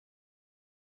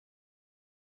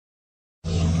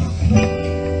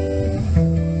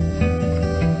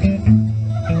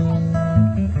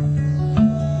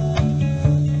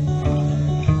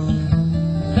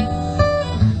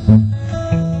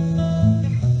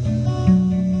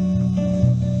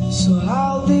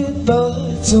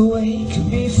kept awake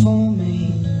before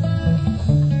me.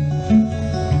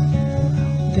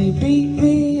 They beat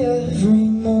me every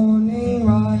morning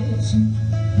rise,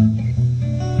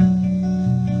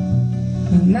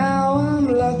 and now I'm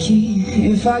lucky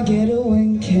if I get a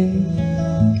winking,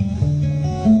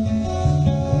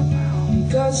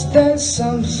 because there's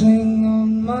something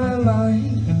on my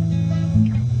mind.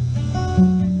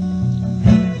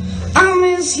 I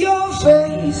miss your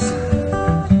face,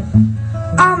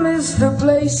 I miss the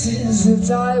places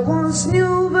that I once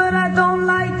knew, but I don't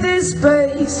like this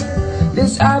space,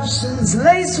 this absence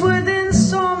laced with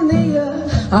insomnia.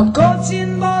 I'm caught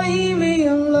in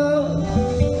Bohemian love,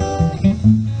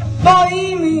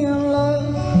 Bohemian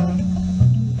love.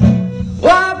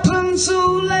 What happened to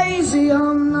lazy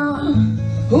I'm not,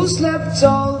 who slept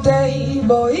all day?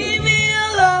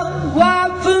 Bohemian love. What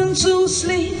happened to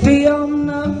sleepy I'm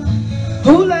not,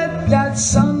 who let that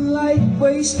sunlight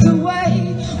waste away?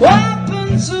 What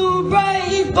happened to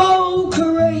brave, bold,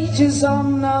 courageous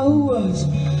I'm not, who was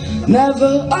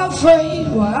never afraid?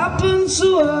 What happened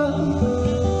to her?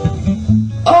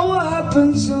 Oh, what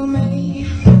happened to me?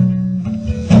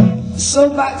 So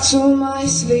back to my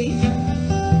sleep,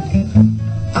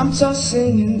 I'm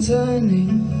tossing and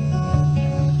turning,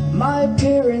 my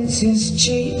appearance is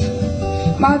cheap,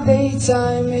 my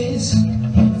daytime is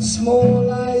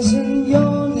small eyes and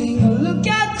yawning. Look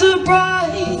at the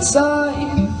bright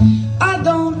side, I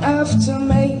don't have to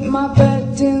make my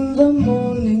bed in the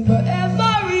morning, but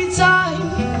every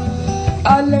time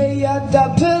I lay at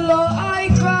that pillow I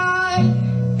cry.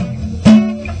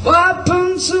 What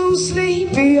happened to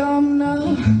sleepy I'm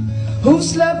not, who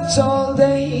slept all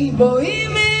day?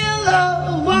 Bohemian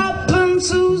love. What happened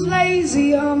to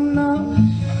lazy I'm not,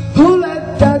 who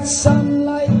let that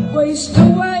sunlight waste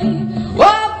away?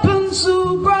 What happened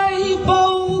to brave,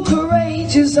 bold,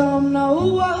 courageous I'm not,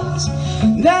 who was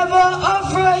never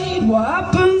afraid? What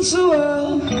happened to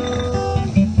her?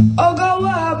 Oh God,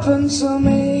 what happened to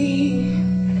me?